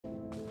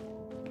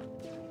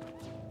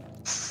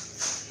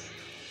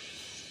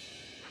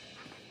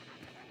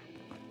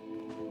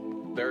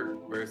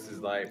versus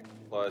light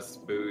plus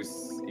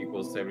boost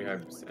equals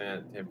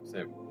 75%,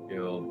 10%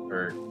 build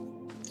perk,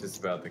 just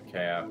about the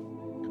cap.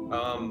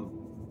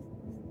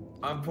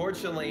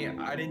 Unfortunately,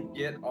 I didn't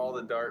get all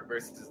the dark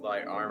versus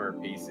light armor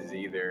pieces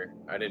either.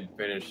 I didn't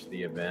finish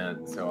the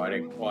event, so I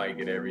didn't quite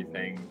get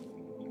everything,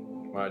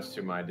 much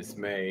to my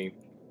dismay.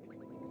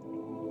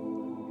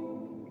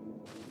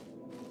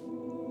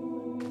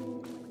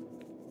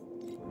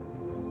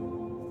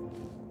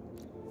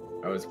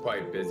 I was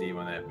quite busy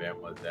when that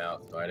event was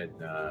out, so I didn't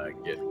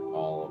get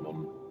all of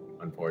them,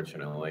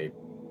 unfortunately.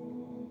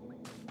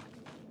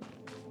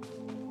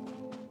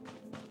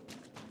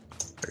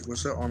 Hey,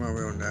 what's up on our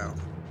road now?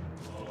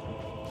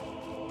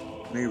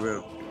 New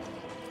road.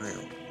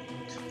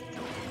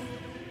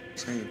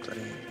 Same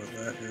thing, but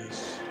that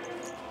is.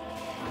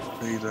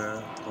 Leave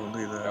that. Don't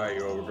leave that.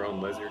 You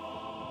overgrown lizard.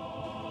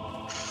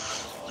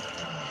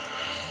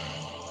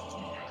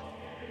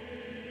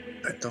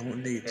 I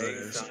don't need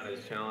this. Son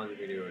has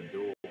challenged me to a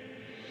duel.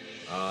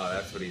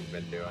 That's what he's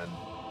been doing.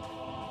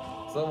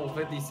 It's level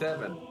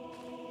 57.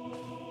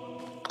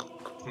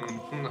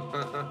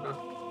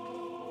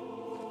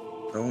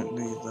 Don't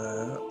need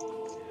that.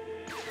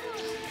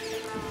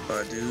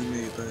 But I do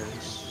need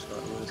this, so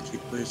let's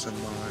keep this in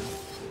mind.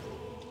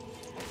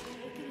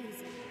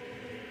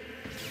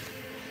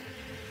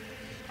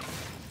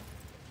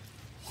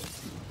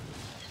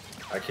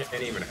 I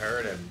can't even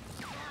hurt him.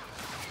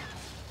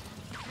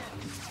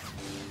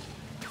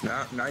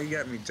 Now you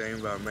got me thinking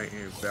about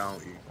making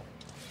bounty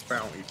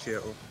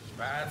kill.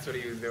 That's what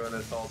he was doing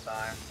this whole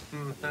time.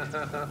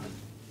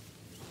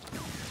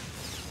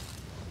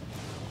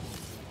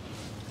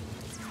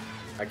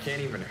 I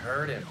can't even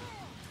hurt him.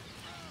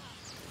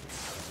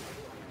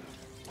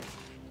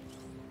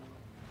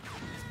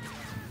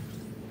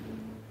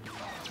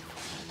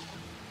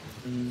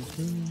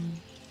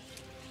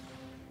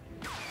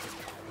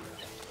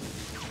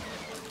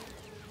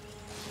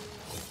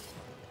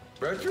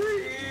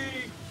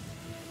 Retreat!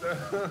 The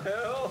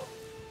hell?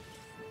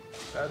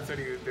 That's what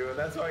he was doing.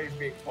 That's why he's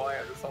being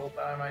quiet this whole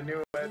time. I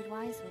knew it.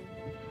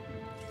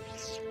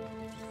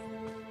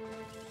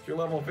 You're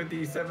level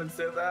 57,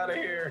 Sith, out of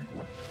here.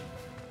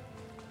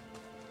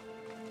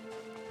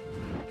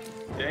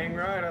 Dang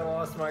right, I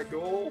lost my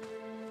duel.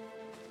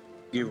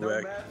 You no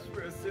wreck. match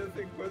for a Sith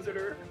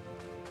Inquisitor.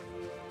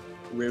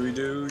 Really,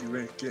 dude? You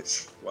ready to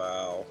get?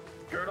 Wow.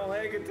 Colonel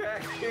Haig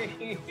attacked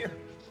me.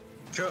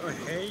 Colonel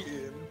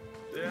Hayden.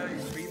 Yeah,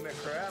 he's beating the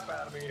crap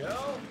out of me.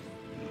 Help!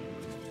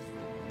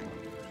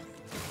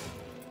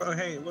 Oh,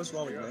 hey, what's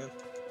wrong with you, man?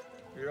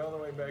 You're all the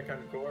way back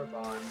on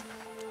Corbon.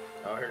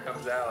 Oh, here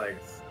comes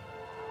Alex.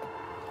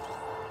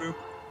 Boop.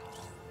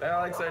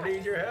 Alex, I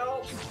need your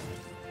help.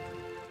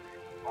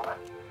 What?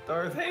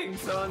 Darth Haig's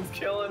son's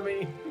killing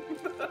me.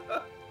 Who's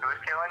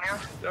killing you?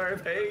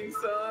 Darth Haig's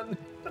son.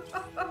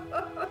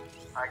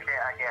 I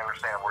can't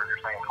understand what you're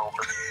saying,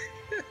 Colton.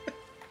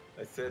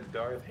 I said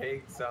Darth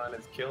Haig's son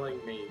is killing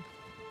me.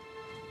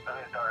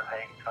 Who's Darth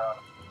Haig's son?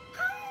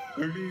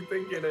 Who do you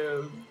think it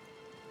is?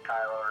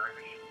 Kylo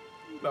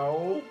Reese.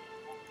 No,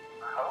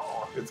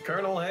 Oh, it's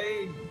Colonel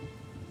Haig.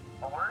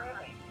 well, where is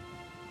he?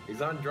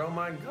 He's on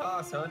Dromine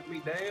Koss. Hunt me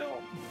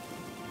down.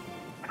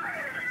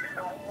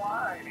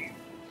 Why?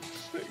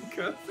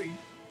 Because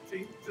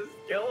he's just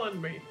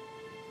killing me.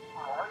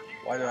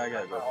 Why do I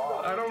gotta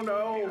go? I don't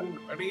know.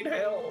 I need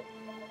help.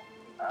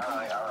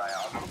 Alright,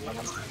 I'll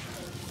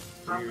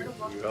You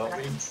help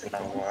me? Oh,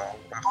 wow.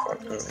 I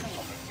fucked up.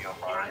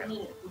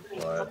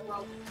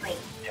 What?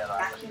 Yeah,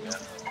 that's good.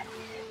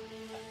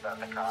 That's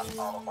the con,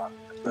 all the buttons.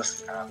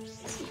 That's the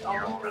con.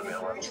 You're over the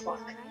middle.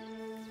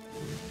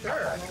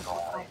 Sure.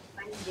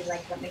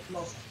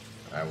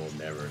 I will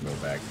never go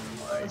back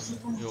to life.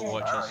 You'll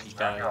watch as he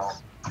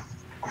dies.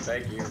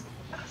 Thank you.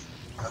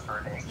 That's for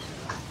an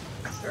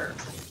Sure.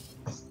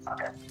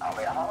 Okay, I'll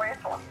be on my way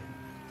to one.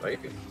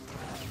 Thank you.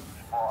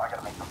 Well, I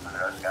gotta make some food.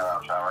 I just got out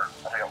of the shower.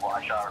 I think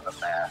I showered the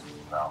bath,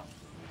 so.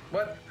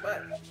 What?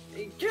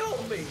 He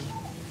killed me.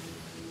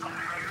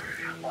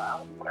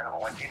 Wow,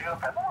 what'd you do if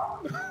that's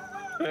wrong?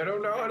 I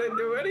don't know. I didn't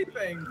do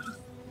anything.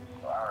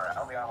 Alright,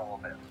 I'll be on a little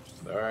bit.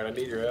 All right, I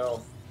need your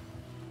help.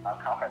 I'm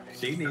coming.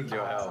 She needs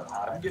your help.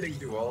 I'm getting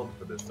too old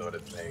for this sort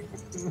of thing.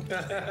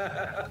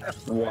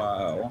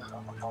 Wow.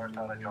 I'm a color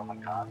soda, Joe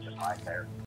McCon, just right there.